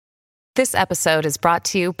This episode is brought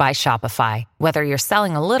to you by Shopify. Whether you're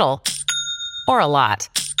selling a little or a lot,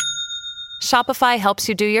 Shopify helps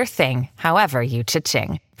you do your thing, however you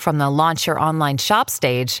cha-ching. From the launch your online shop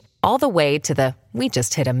stage, all the way to the we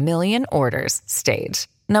just hit 1 million orders stage.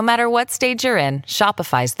 No matter what stage you're in,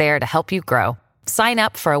 Shopify's there to help you grow. Sign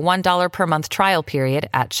up for a $1 per month trial period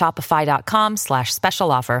at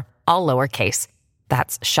shopify.com/special offer, all lowercase.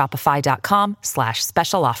 That's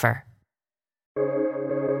shopify.com/special offer.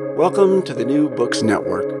 Welcome to the New Books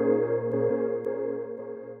Network.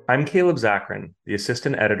 I'm Caleb Zakarin, the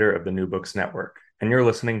assistant editor of the New Books Network, and you're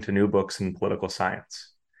listening to New Books in Political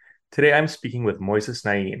Science. Today I'm speaking with Moises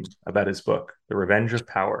Naim about his book, The Revenge of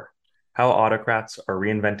Power: How Autocrats Are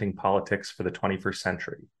Reinventing Politics for the 21st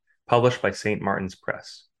Century, published by St. Martin's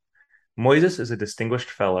Press. Moises is a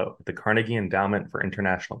distinguished fellow at the Carnegie Endowment for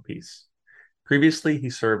International Peace. Previously,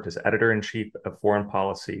 he served as editor-in-chief of foreign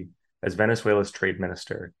policy, as Venezuela's trade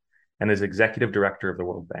minister, and as executive director of the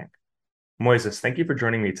World Bank. Moises, thank you for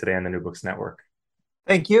joining me today on the New Books Network.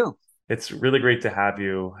 Thank you. It's really great to have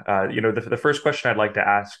you. The first question I'd like to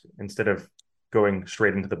ask, instead of going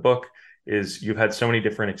straight into the book, is you've had so many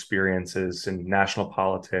different experiences in national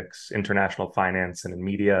politics, international finance, and in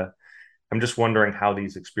media. I'm just wondering how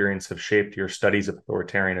these experiences have shaped your studies of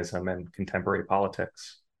authoritarianism and contemporary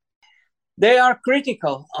politics. They are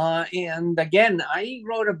critical. And again, I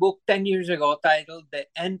wrote a book 10 years ago titled The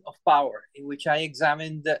End of Power, in which I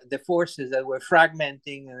examined the forces that were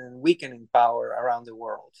fragmenting and weakening power around the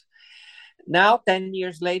world. Now, 10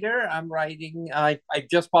 years later, I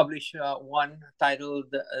just published one titled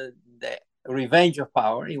The Revenge of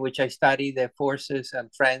Power, in which I study the forces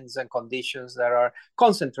and trends and conditions that are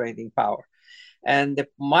concentrating power. And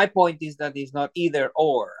my point is that it's not either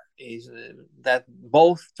or, is that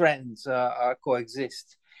both trends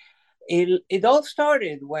coexist. It all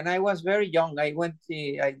started when I was very young. I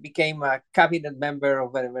became a cabinet member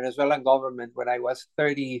of the Venezuelan government when I was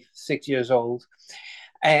 36 years old.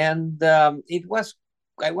 And I was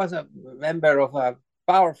a member of a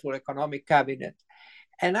powerful economic cabinet.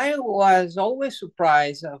 And I was always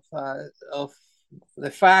surprised of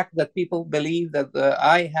the fact that people believed that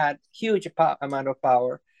I had huge amount of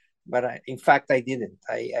power, but in fact I didn't.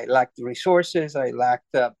 I lacked resources, I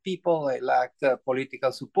lacked people, I lacked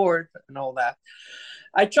political support and all that.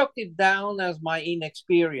 I chalked it down as my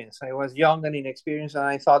inexperience. I was young and inexperienced, and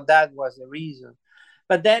I thought that was the reason.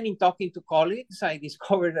 But then in talking to colleagues, I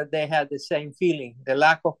discovered that they had the same feeling, the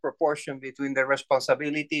lack of proportion between the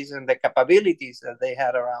responsibilities and the capabilities that they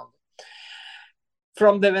had around them.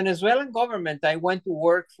 From the Venezuelan government, I went to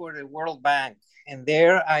work for the World Bank. And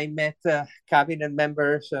there I met cabinet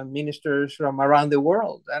members and ministers from around the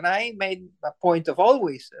world. And I made a point of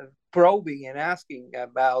always probing and asking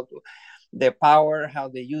about their power, how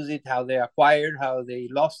they use it, how they acquired, how they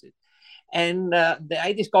lost it. And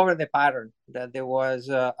I discovered the pattern that there was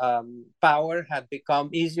power had become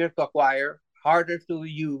easier to acquire, harder to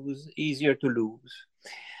use, easier to lose.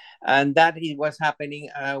 And that it was happening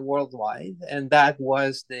worldwide. And that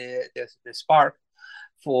was the spark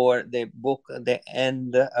for the book, The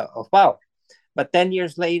End of Power. But 10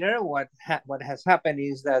 years later, what has happened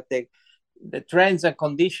is that the trends and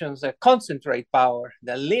conditions that concentrate power,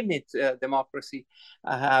 that limit democracy,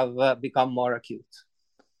 have become more acute.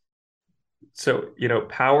 So,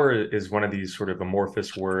 power is one of these sort of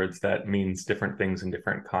amorphous words that means different things in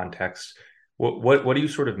different contexts. What do you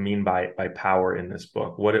sort of mean by power in this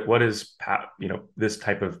book? What is this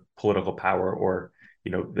type of political power, or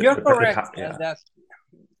you're correct.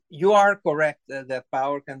 You are correct that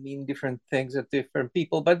power can mean different things to different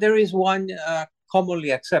people, but there is one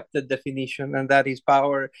commonly accepted definition, and that is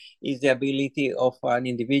power is the ability of an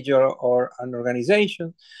individual or an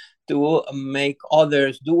organization to make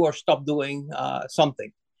others do or stop doing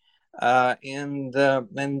something. And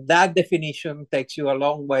that definition takes you a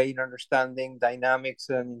long way in understanding dynamics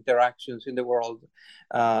and interactions in the world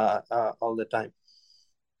all the time.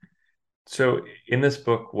 So in this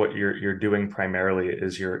book, what you're doing primarily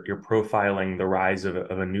is you're profiling the rise of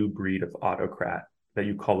a new breed of autocrat that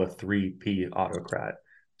you call a 3P autocrat.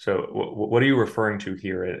 So what are you referring to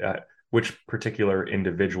here? Which particular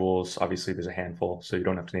individuals? Obviously, there's a handful, so you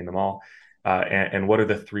don't have to name them all. And what are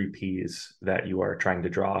the 3Ps that you are trying to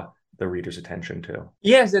draw the reader's attention to?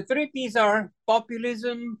 Yes, the 3Ps are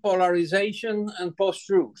populism, polarization, and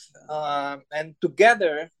post-truth. And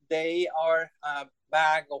together, they are a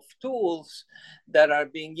bag of tools that are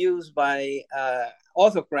being used by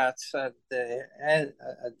autocrats in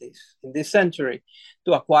this century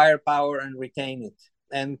to acquire power and retain it,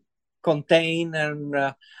 and contain and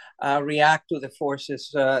react to the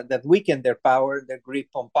forces that weaken their power, their grip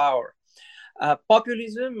on power.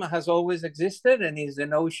 Populism has always existed, and is the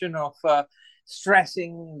notion of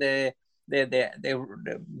stressing the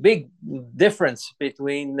big difference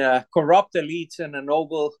between corrupt elites and a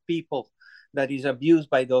noble people that is abused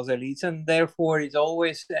by those elites, and therefore it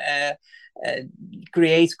always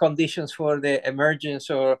creates conditions for the emergence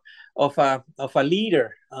of a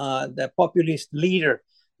leader, the populist leader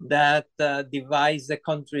that divides the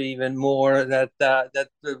country even more, that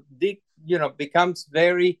becomes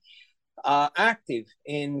very active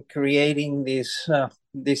in creating this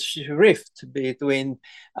rift between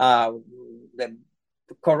the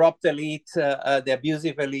corrupt elite, the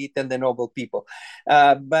abusive elite, and the noble people.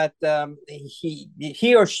 But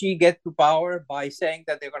he or she get to power by saying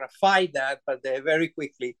that they're going to fight that, but very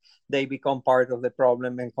quickly they become part of the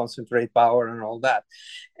problem and concentrate power and all that.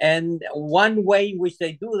 And one way in which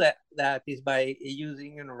they do that is by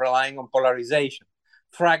using and relying on polarization,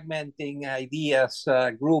 fragmenting ideas,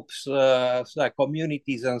 groups,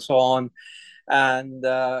 communities, and so on, and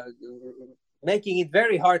making it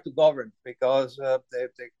very hard to govern, because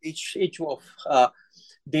each of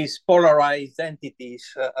these polarized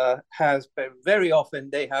entities has very often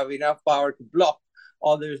they have enough power to block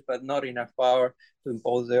others, but not enough power to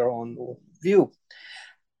impose their own view.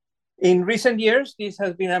 In recent years, this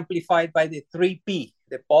has been amplified by the 3P,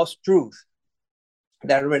 the post-truth,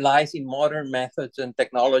 that relies in modern methods and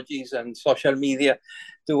technologies and social media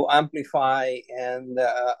to amplify and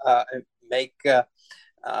make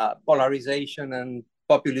polarization and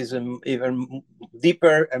populism even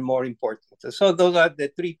deeper and more important. So those are the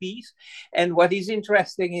 3Ps. And what is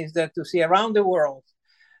interesting is that to see around the world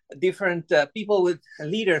different people with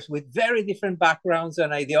leaders with very different backgrounds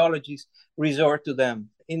and ideologies resort to them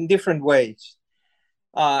in different ways.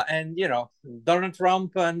 And, Donald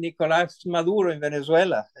Trump and Nicolás Maduro in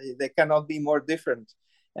Venezuela, they cannot be more different.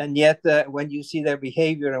 And yet, when you see their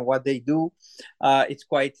behavior and what they do, it's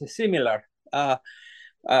quite similar.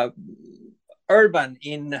 Urban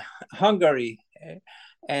in Hungary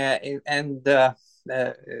and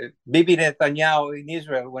Bibi Netanyahu in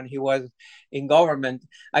Israel when he was in government,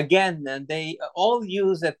 again, and they all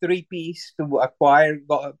use the 3Ps to acquire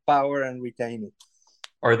power and retain it.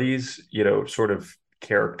 Are these, sort of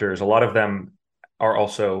characters, a lot of them are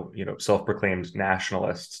also, self-proclaimed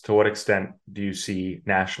nationalists. To what extent do you see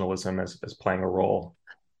nationalism as playing a role?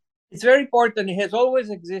 It's very important. It has always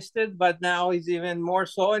existed, but now is even more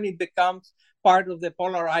so, and it becomes part of the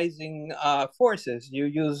polarizing forces. You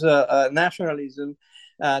use nationalism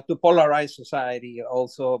to polarize society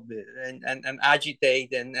also, and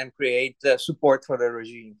agitate and create support for the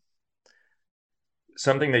regime.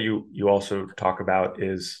 Something that you also talk about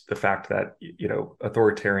is the fact that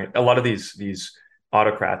authoritarian, a lot of these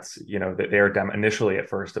autocrats, that they are initially, at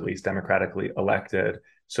first at least, democratically elected,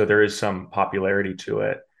 so there is some popularity to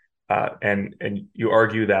it, and you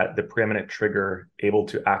argue that the preeminent trigger able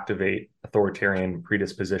to activate authoritarian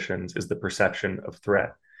predispositions is the perception of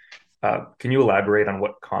threat. Can you elaborate on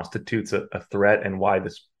what constitutes a threat and why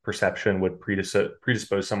this perception would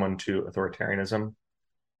predispose someone to authoritarianism?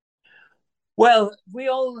 Well, we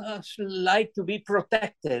all like to be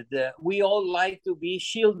protected. We all like to be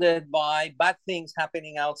shielded by bad things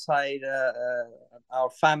happening outside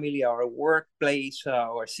our family, our workplace,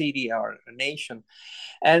 our city, our nation.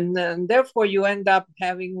 And therefore, you end up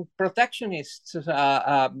having protectionist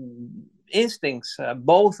instincts,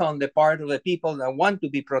 both on the part of the people that want to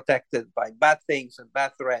be protected by bad things and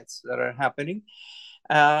bad threats that are happening,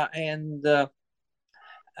 and the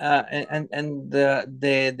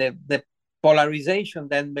polarization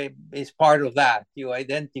then is part of that. You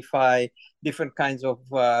identify different kinds of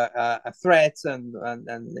threats and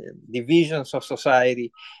divisions of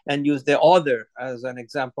society and use the other as an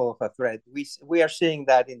example of a threat. We are seeing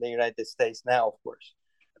that in the United States now, of course.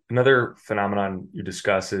 Another phenomenon you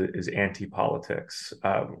discuss is anti-politics.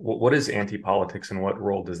 What is anti-politics and what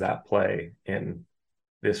role does that play in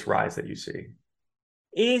this rise that you see?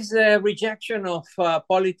 Is a rejection of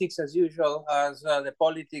politics as usual, as the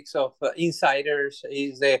politics of insiders,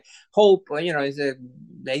 is the hope, is the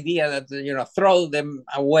idea that, throw them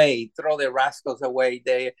away, throw the rascals away.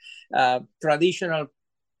 The traditional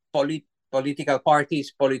political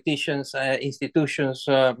parties, politicians, institutions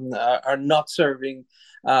are not serving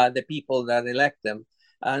the people that elect them.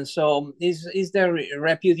 And so is there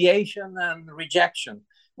repudiation and rejection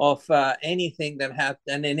of anything that had,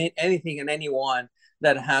 and anything and anyone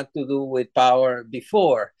that had to do with power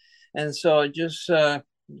before. And so just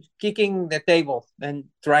kicking the table and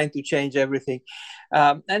trying to change everything.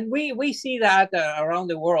 And we see that around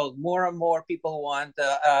the world. More and more people want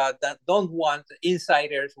that don't want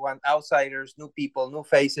insiders, want outsiders, new people, new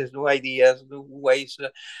faces, new ideas, new ways,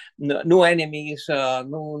 new enemies,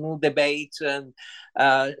 new debates. And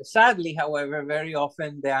sadly, however, very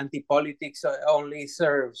often the anti-politics only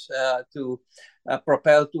serves to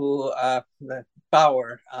propel to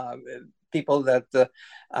power people that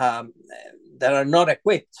that are not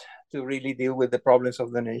equipped to really deal with the problems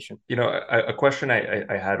of the nation. A question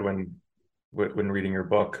I had when reading your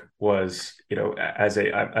book was,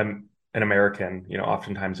 I'm an American.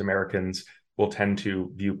 Oftentimes Americans will tend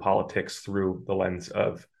to view politics through the lens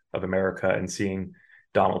of America, and seeing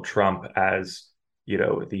Donald Trump as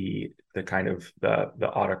the kind of the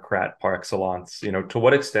autocrat par excellence. To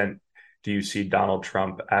what extent do you see Donald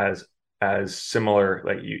Trump as similar,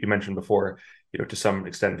 like you mentioned before, to some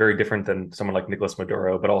extent very different than someone like Nicolas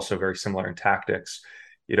Maduro, but also very similar in tactics?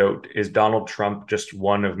 Is Donald Trump just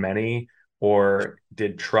one of many, or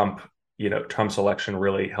did Trump's election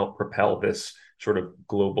really help propel this sort of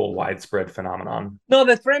global widespread phenomenon? No,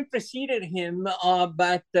 the trend preceded him,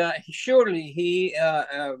 but surely he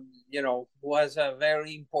was a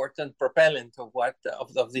very important propellant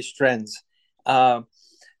of these trends.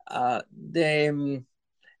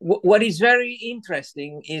 What is very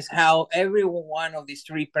interesting is how every one of these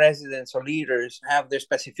three presidents or leaders have their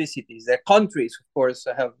specificities. Their countries, of course,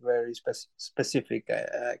 have very specific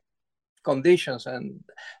conditions, and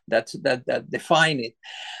that define it.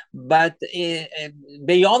 But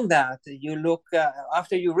beyond that, you look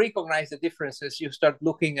after you recognize the differences, you start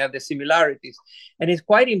looking at the similarities, and it's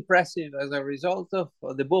quite impressive. As a result of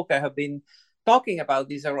the book, I have been talking about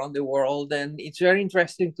this around the world, and it's very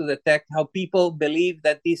interesting to detect how people believe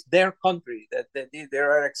that this their country, that they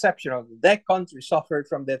are exceptional. Their country suffered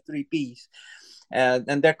from the three Ps,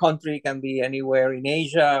 and their country can be anywhere in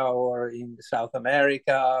Asia or in South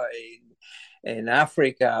America, in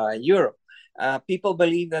Africa, Europe. People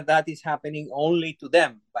believe that is happening only to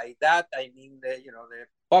them. By that I mean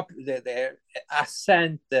the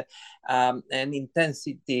ascent and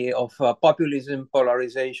intensity of populism,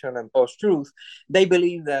 polarization, and post-truth. They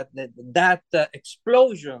believe that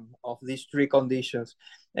explosion of these three conditions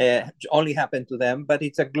only happened to them, but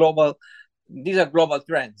these are global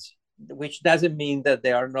trends, which doesn't mean that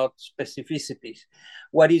they are not specificities.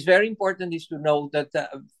 What is very important is to know that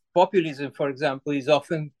populism, for example, is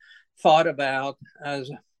often thought about as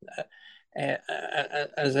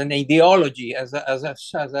an ideology, as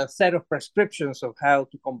a set of prescriptions of how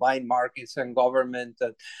to combine markets and government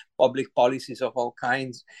and public policies of all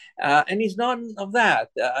kinds. And it's none of that,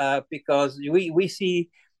 because we see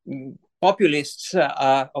populists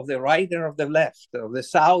of the right and of the left, of the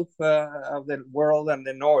south of the world and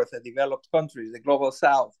the north, the developed countries, the global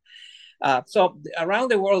south. So around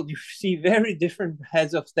the world, you see very different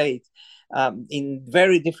heads of state in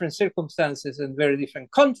very different circumstances and very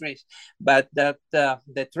different countries, but that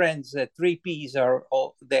the trends, the three Ps are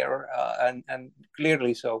all there, and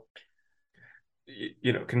clearly so.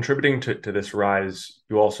 Contributing to this rise,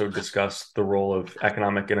 you also discuss the role of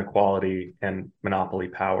economic inequality and monopoly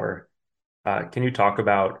power. Can you talk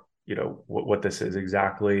about what this is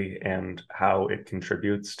exactly and how it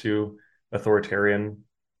contributes to authoritarian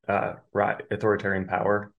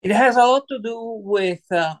power? It has a lot to do with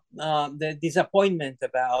the disappointment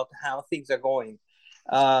about how things are going.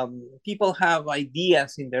 People have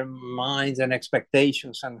ideas in their minds and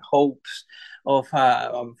expectations and hopes of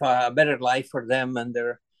a better life for them and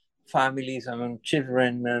their families and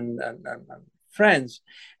children and friends.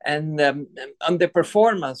 And on the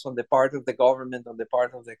performance on the part of the government, on the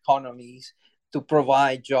part of the economies, to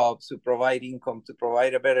provide jobs, to provide income, to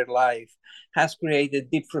provide a better life, has created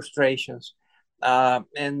deep frustrations.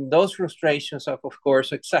 And those frustrations are, of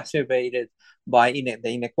course, exacerbated by the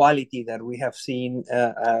inequality that we have seen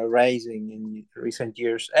rising in recent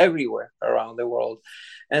years everywhere around the world.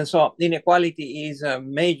 And so inequality is a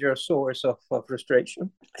major source of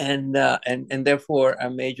frustration, and therefore a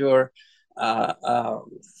major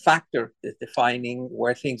factor that's defining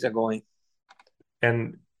where things are going.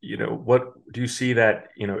 And what do you see that,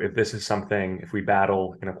 if this is something, if we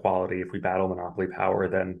battle inequality, if we battle monopoly power,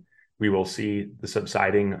 then we will see the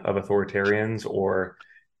subsiding of authoritarians? Or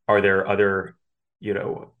are there other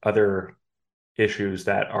issues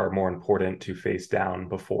that are more important to face down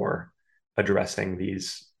before addressing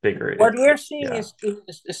these bigger? What we are seeing is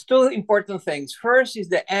two important things. First is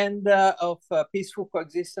the end of peaceful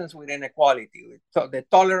coexistence with inequality. So the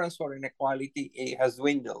tolerance for inequality has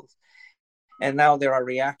dwindled. And now there are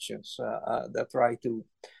reactions that try to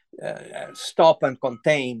stop and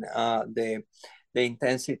contain the the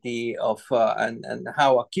intensity of and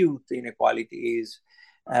how acute inequality is,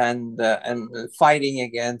 and fighting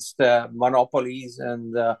against monopolies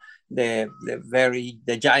and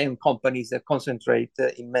the giant companies that concentrate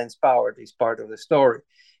immense power is part of the story,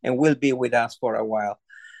 and will be with us for a while.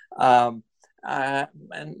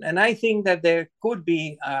 And I think that there could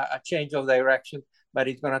be a change of direction, but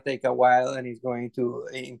it's going to take a while, and it's going to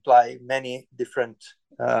imply many different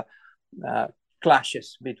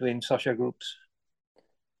clashes between social groups.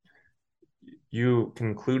 You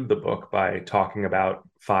conclude the book by talking about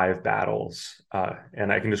 5 battles,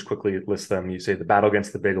 and I can just quickly list them. You say the battle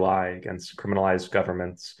against the big lie, against criminalized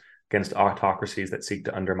governments, against autocracies that seek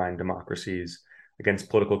to undermine democracies, against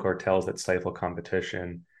political cartels that stifle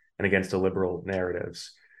competition, and against illiberal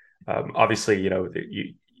narratives. Obviously,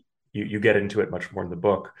 you get into it much more in the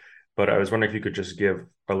book, but I was wondering if you could just give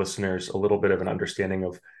our listeners a little bit of an understanding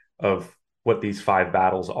of what these 5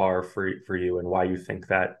 battles are for you, and why you think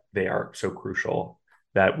that they are so crucial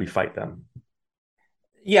that we fight them.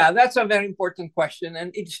 Yeah, that's a very important question.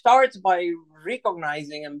 And it starts by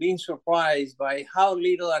recognizing and being surprised by how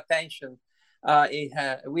little attention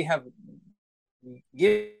we have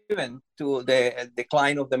given to the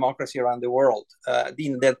decline of democracy around the world.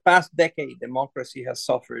 In the past decade, democracy has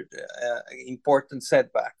suffered important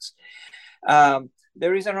setbacks.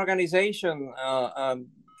 There is an organization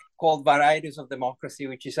called Varieties of Democracy,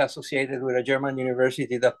 which is associated with a German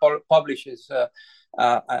university that publishes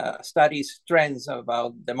studies trends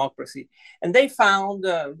about democracy. And they found,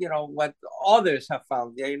 what others have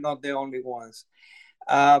found. They're not the only ones.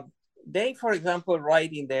 They, for example,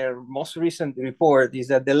 write in their most recent report is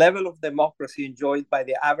that the level of democracy enjoyed by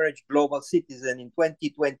the average global citizen in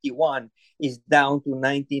 2021 is down to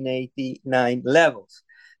 1989 levels.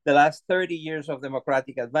 The last 30 years of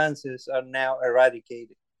democratic advances are now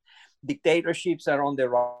eradicated. Dictatorships are on the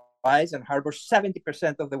rise and harbor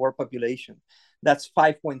 70% of the world population. That's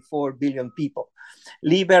 5.4 billion people.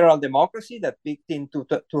 Liberal democracy that peaked in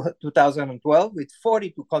 2012 with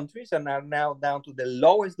 42 countries and are now down to the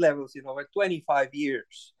lowest levels in over 25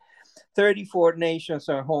 years. 34 nations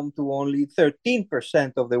are home to only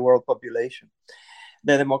 13% of the world population.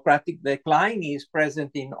 The democratic decline is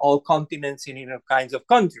present in all continents in all kinds of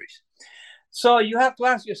countries. So you have to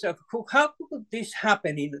ask yourself, how could this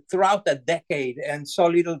happen throughout a decade and so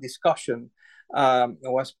little discussion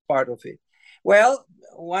was part of it? Well,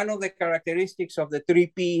 one of the characteristics of the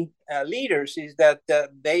 3P leaders is that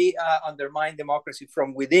they undermine democracy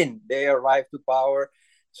from within. They arrive to power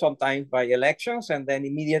sometimes by elections, and then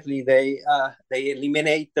immediately they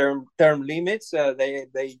eliminate term limits.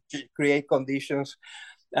 They create conditions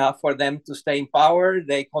for them to stay in power.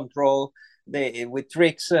 They control with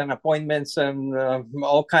tricks and appointments and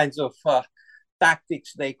all kinds of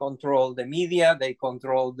tactics. They control the media, they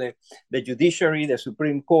control the judiciary, the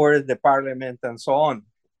Supreme Court, the parliament, and so on.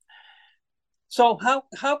 So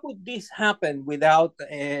how could this happen without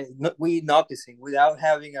we noticing, without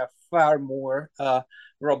having a far more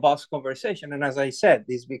robust conversation? And as I said,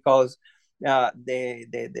 this because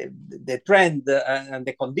the trend and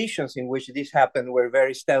the conditions in which this happened were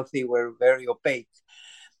very stealthy, were very opaque.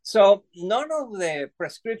 So none of the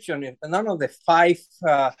prescription, none of the 5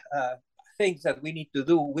 things that we need to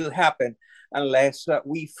do will happen unless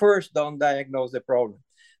we first don't diagnose the problem.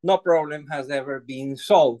 No problem has ever been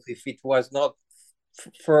solved if it was not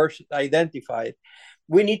first identified.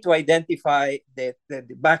 We need to identify the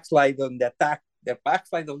backslide on the attack, the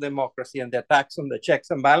backslide of democracy and the attacks on the checks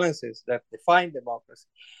and balances that define democracy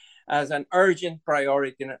as an urgent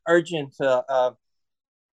priority and an urgent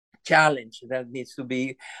challenge that needs to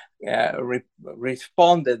be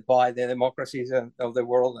responded by the democracies of the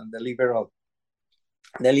world and the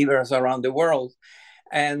liberals around the world.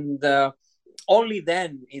 And only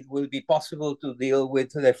then it will be possible to deal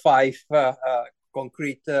with the 5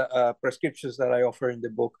 concrete prescriptions that I offer in the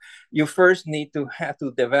book. You first need to have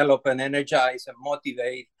to develop and energize and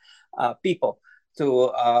motivate people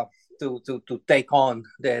to take on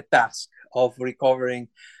the task of recovering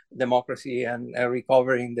democracy and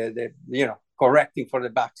recovering the correcting for the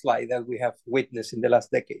backslide that we have witnessed in the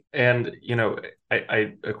last decade. And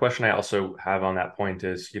a question I also have on that point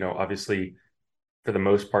is, obviously, for the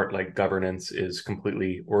most part, like governance is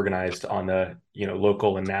completely organized on the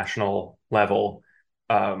local and national level,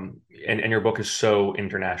 and your book is so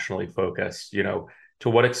internationally focused. To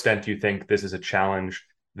what extent do you think this is a challenge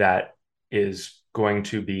that is going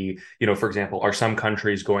to be, for example, are some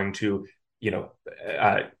countries going to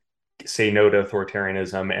say no to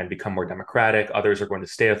authoritarianism and become more democratic? Others are going to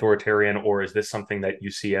stay authoritarian, or is this something that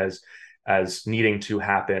you see as needing to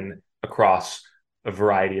happen across a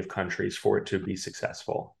variety of countries for it to be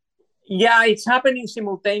successful? Yeah, it's happening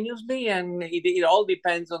simultaneously, and it all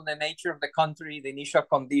depends on the nature of the country, the initial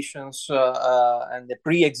conditions, and the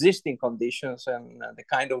pre-existing conditions, and the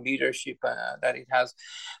kind of leadership that it has.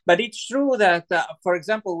 But it's true that, for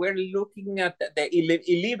example, we're looking at the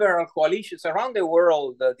illiberal coalitions around the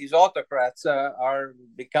world. These autocrats are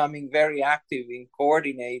becoming very active in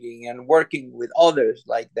coordinating and working with others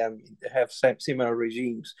like them to have similar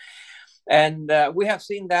regimes. And we have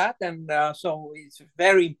seen that. And so it's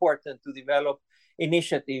very important to develop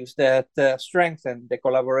initiatives that strengthen the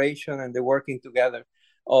collaboration and the working together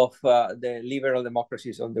of the liberal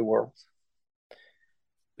democracies of the world.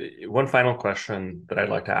 One final question that I'd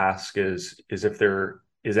like to ask is if there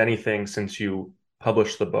is anything since you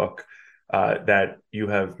published the book that you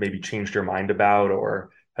have maybe changed your mind about,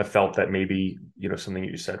 or have felt that maybe, you know, something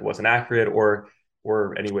you said wasn't accurate, or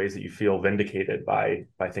any ways that you feel vindicated by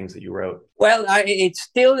things that you wrote? Well, it's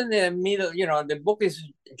still in the middle. You know, the book is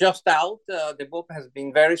just out. The book has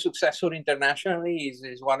been very successful internationally.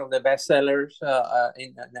 Is one of the bestsellers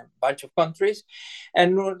in a bunch of countries.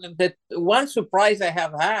 And the one surprise I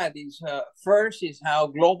have had is first is how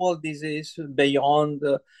global this is beyond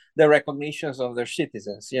the recognitions of their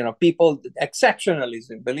citizens. You know, people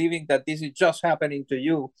exceptionalism, believing that this is just happening to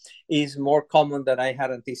you, is more common than I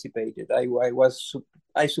had anticipated.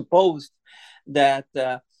 I supposed that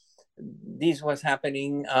this was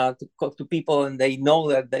happening to people, and they know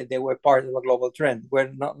that they were part of a global trend.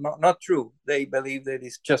 Were not true. They believe that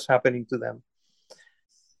it's just happening to them.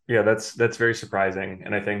 Yeah, that's very surprising,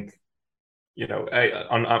 and I think, you know,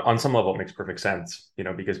 on some level it makes perfect sense. You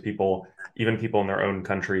know, because even people in their own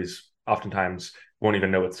countries, oftentimes won't even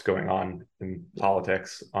know what's going on in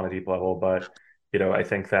politics on a deep level. But you know, I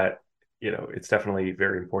think that, you know, it's definitely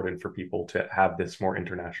very important for people to have this more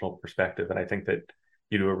international perspective, and I think that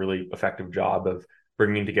you do a really effective job of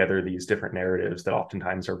bringing together these different narratives that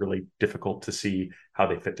oftentimes are really difficult to see how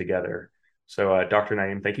they fit together. So, Dr.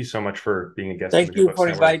 Naim, thank you so much for being a guest on the Thank New you Books for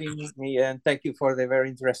Network. inviting me, and thank you for the very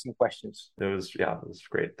interesting questions. It was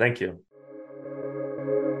great. Thank you.